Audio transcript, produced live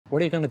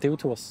What are you going to do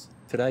to us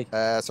today?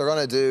 So we're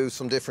going to do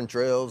some different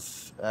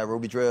drills,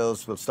 rugby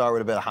drills. We'll start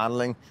with a bit of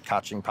handling,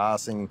 catching,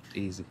 passing.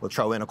 Easy. We'll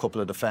throw in a couple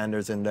of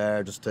defenders in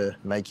there just to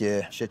make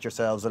you shit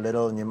yourselves a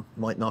little and you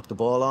might knock the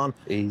ball on.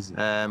 Easy.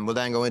 We'll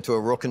then go into a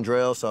rucking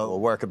drill, so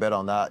we'll work a bit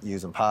on that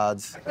using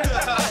pads.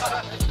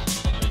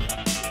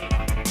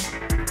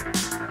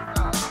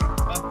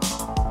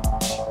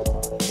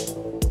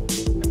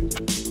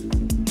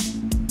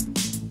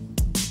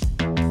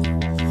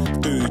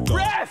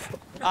 Ref!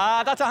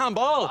 Ah, that's a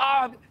handball.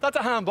 That's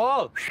a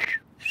handball.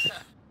 You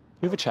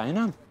have a chain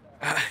on?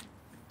 Are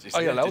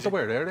you allowed to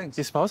wear earrings?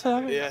 You supposed to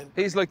have it? Yeah.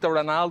 He's like the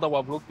Ronaldo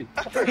of rugby.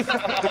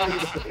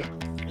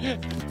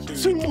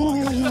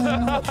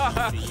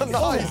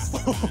 Nice!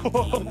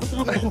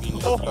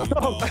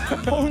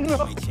 Oh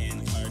no!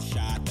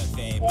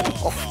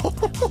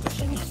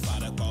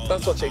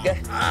 That's what you get.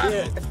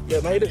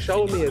 You made a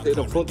show me it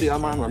in front of your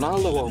man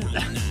Ronaldo.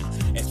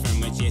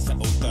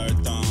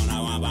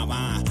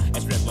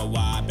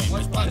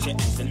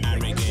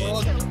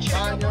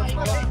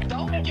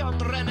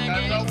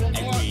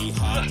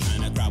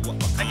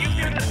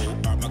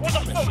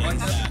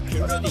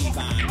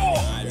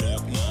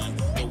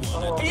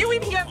 Are you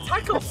even getting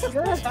tackled?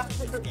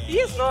 He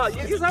is not.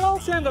 He's all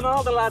sending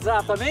all the lads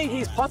after me.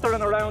 He's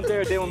pottering around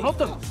there doing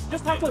nothing.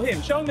 Just tackle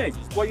him. Show me.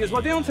 What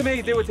you're doing to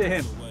me, do it to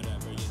him.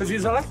 Because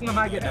he's electing the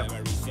maggot now.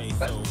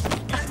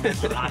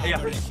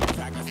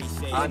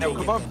 Ah, no,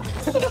 come on.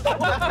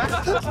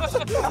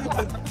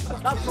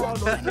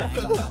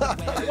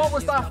 What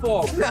was that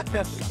for?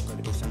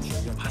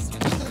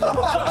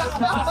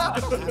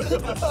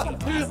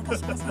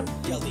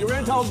 You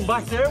weren't holding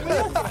back there, were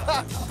you?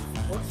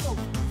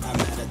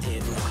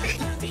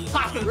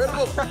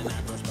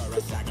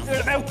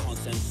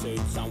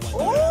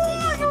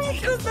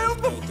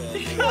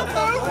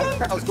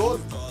 That was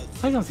good.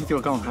 I don't think they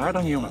were going hard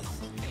on you, man.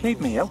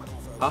 Cleaned me out.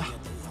 Huh?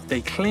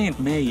 They cleaned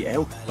me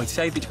out. I'd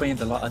say between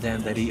the lot of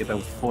them, they'd eat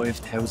about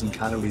 5,000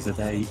 calories a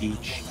day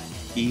each.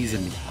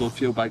 Easily. Good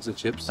few bags of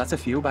chips. That's a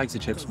few bags of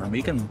chips, man.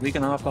 We can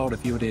offload a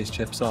few of these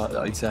chips,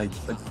 I'd say.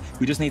 But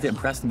we just need to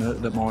impress them a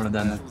little bit more and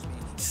then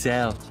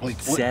sell.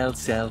 Sell.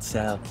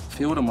 A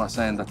few of them were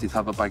saying that they'd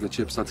have a bag of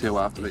chips or two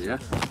after it, yeah?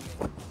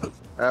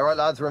 Right,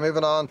 lads, we're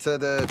moving on to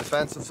the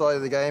defensive side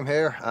of the game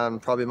here,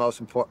 and probably the most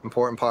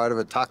important part of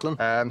it, tackling.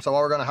 So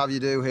what we're going to have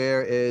you do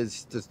here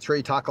is there's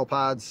 3 tackle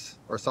pads,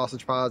 or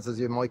sausage pads, as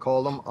you might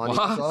call them, on each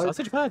side.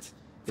 Sausage pads?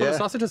 Full of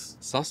sausages?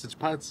 Sausage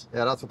pads.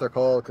 Yeah, that's what they're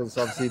called, because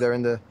obviously they're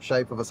in the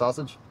shape of a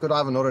sausage. Could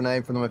have another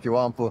name for them if you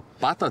want, but...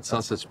 Battered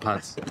sausage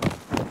pads.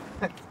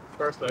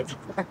 First time.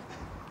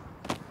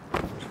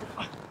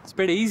 It's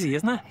pretty easy,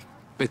 isn't it?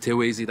 Bit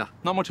too easy, that.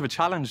 Not much of a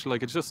challenge,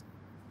 like it's just...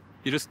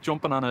 You're just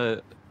jumping on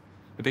a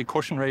big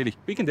cushion, really.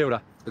 We can do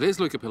that. It is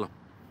like a pillow.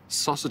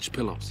 Sausage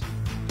pillows.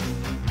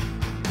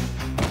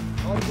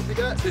 Oh, did you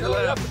get? See you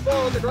later. The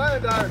ball on the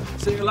ground, Darren.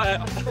 See you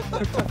later.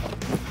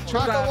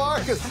 Tackle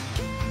Marcus.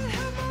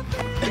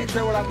 You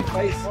throw it at my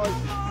face.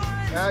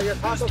 Yeah, you're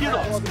tackle.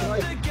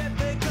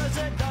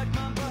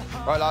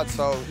 Right, lads,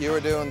 so you were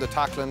doing the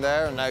tackling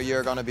there, and now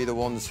you're going to be the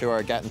ones who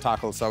are getting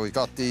tackled. So we've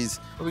got these...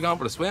 Are we going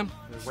for a swim?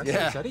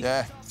 Yeah.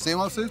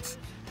 Sumo suits?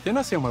 They're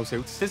not sumo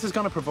suits. This is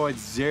going to provide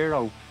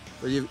zero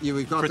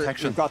we've got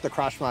protection. We've got the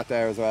crash mat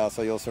there as well,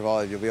 so you'll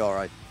survive. You'll be all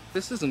right.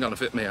 This isn't going to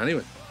fit me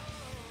anyway.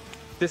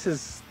 This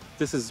is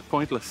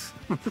pointless.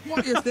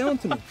 What are you doing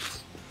to me?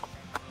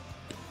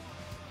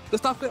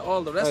 Does that fit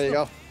all the rest There you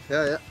of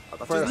go. Yeah.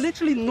 There's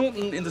literally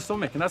nothing in the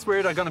stomach, and that's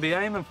where they're going to be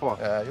aiming for.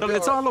 Yeah, Look,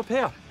 it's all up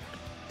here.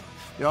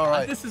 You're all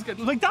right. And this is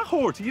good. Like that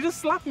hurt. You just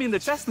slapped me in the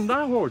chest and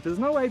that hurt. There's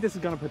no way this is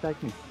going to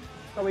protect me.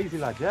 So easy,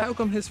 lad, yeah? How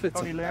come his fits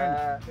Only in?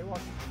 learn.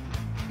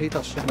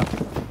 Peter Schindler.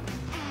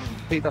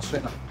 Peter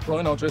Schindler.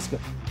 Brian O'Driscoll.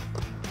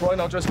 Brian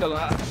O'Driscoll.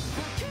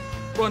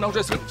 Brian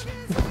O'Driscoll.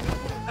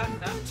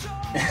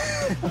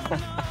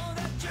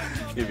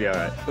 You'll be all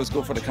right. It was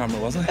good for the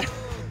camera, wasn't it?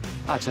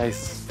 Ah,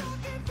 Chase.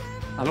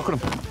 Ah, look at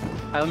him.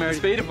 Hail Mary.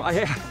 Speed him. I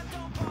hear.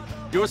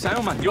 Your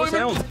sound, man. Your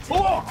sound.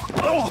 Oh!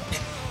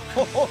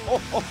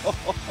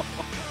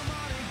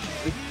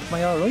 Am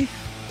I all right?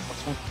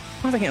 What's wrong?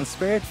 Am I getting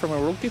spared from a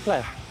rugby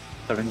player?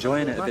 They're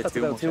enjoying it a bit That's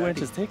too about much. 2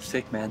 inches thick.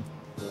 Sick, man.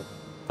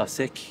 They're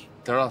sick.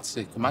 They're all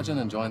sick. Imagine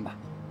enjoying that.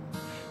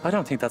 I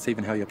don't think that's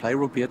even how you play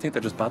rugby. I think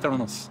they're just bothering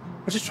us.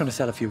 We're just trying to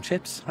sell a few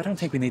chips. I don't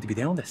think we need to be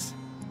doing this.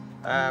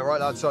 Right,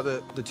 lads, so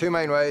the 2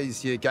 main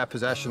ways you get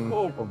possession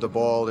of the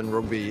ball in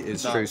rugby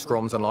is through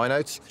scrums and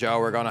lineouts. Joe,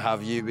 we're going to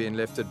have you being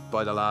lifted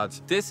by the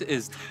lads. This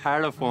is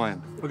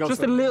terrifying.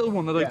 Just a little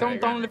one. Like,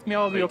 don't lift me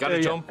all the way up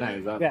there. Jump.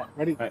 Yeah,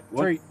 ready? Right,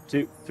 3,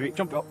 2, 3,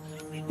 jump up.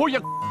 Oh,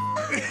 you...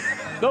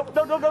 No. Do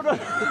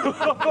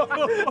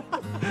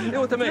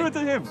it to me. Do it to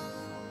him.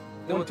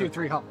 1, 2,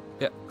 3, hop.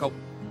 Yeah, go.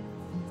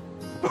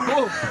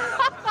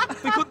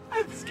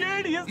 It's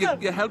scary, isn't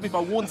it? You held me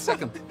for 1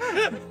 second.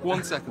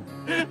 1 second.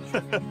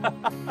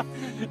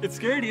 It's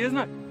scary, isn't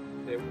it?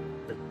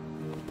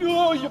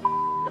 Oh, you...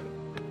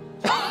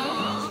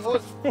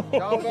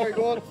 Down, very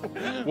good.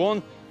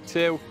 1,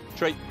 2,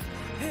 3.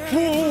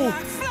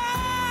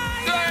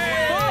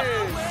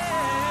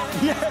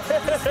 Yes!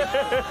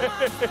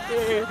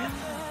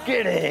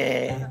 Get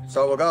it.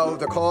 So we'll go.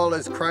 The call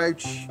is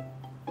crouch,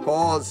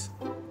 pause,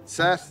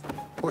 set,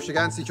 push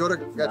against each other.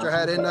 Get your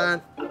head in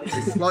there.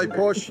 Slight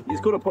push.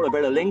 He's going to put a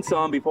bit of links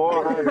on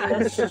before.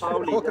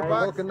 Hook it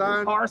back, hooking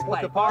down.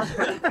 Horseplay.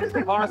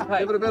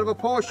 Give it a bit of a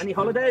push. Any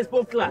holidays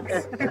booked,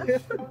 lads?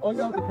 I'm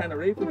going to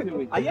Tenerife in 2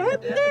 weeks. Are you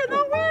heading there?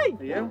 No way!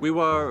 Yeah. We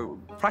were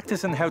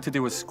practicing how to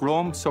do a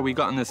scrum, so we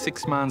got in a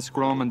 6-man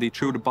scrum and they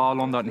threw the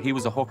ball on that and he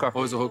was a hooker. I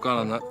was a hook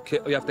on that.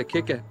 You have to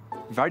kick it.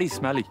 Very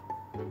smelly.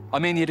 I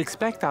mean, you'd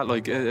expect that,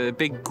 like a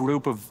big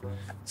group of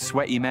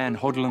sweaty men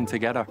huddling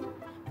together.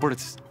 But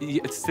it's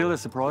still a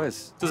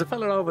surprise. There's a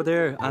fella over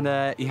there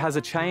and he has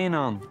a chain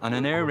on and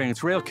an earring.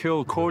 It's real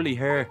cool, curly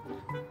hair.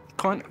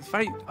 Kind of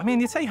very, I mean,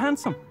 you'd say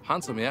handsome.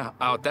 Handsome, yeah.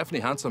 Oh,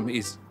 definitely handsome.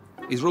 He's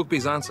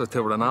rugby's answer to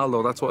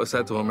Ronaldo. That's what I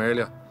said to him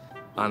earlier.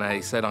 And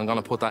he said, I'm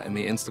going to put that in my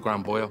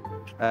Instagram bio.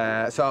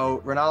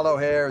 So Ronaldo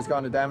here is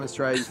going to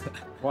demonstrate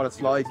what it's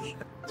like.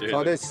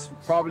 So this,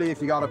 probably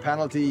if you got a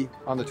penalty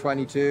on the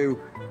 22,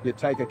 you'd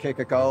take a kick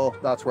at goal.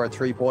 That's worth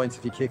 3 points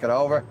if you kick it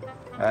over.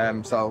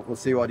 So we'll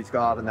see what he's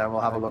got and then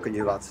we'll have a look at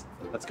you lads.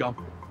 Let's go.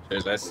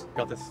 Cheers, Les.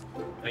 Got this.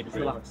 Thank you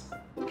very much.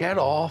 Get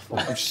off.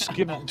 I'm just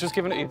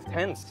giving it. He's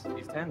tense.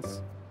 He's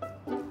tense.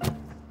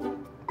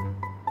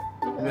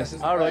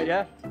 All right,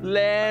 yeah.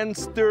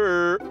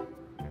 Leinster.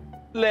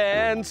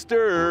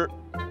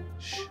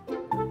 Shh.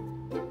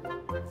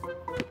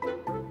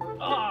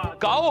 Oh,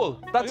 Goal.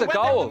 That's a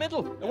goal.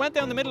 It went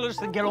down the middle just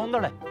to get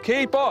under it.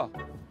 Keeper.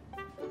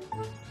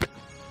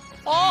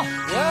 Oh,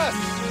 yes.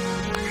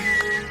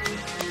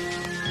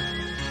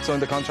 Sign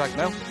the contract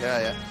now.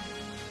 Yeah.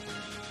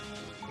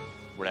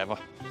 Whatever.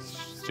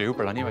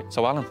 Super anyway.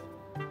 So Alan,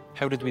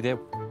 how did we do?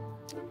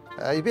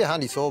 You'd be a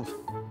handy sub.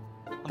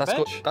 That's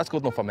good. That's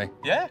good enough for me.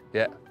 Yeah?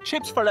 Yeah.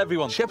 Chips for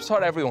everyone. Chips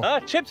for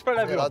everyone. Chips for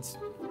Yeah, everyone. lads.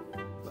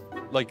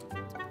 Like,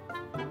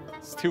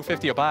 it's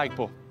 $2.50 a bag,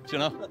 but, you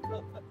know,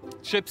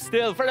 chips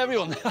still for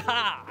everyone.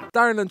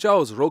 Darren and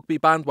Joe's Rugby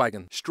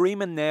Bandwagon.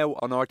 Streaming now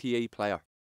on RTE Player.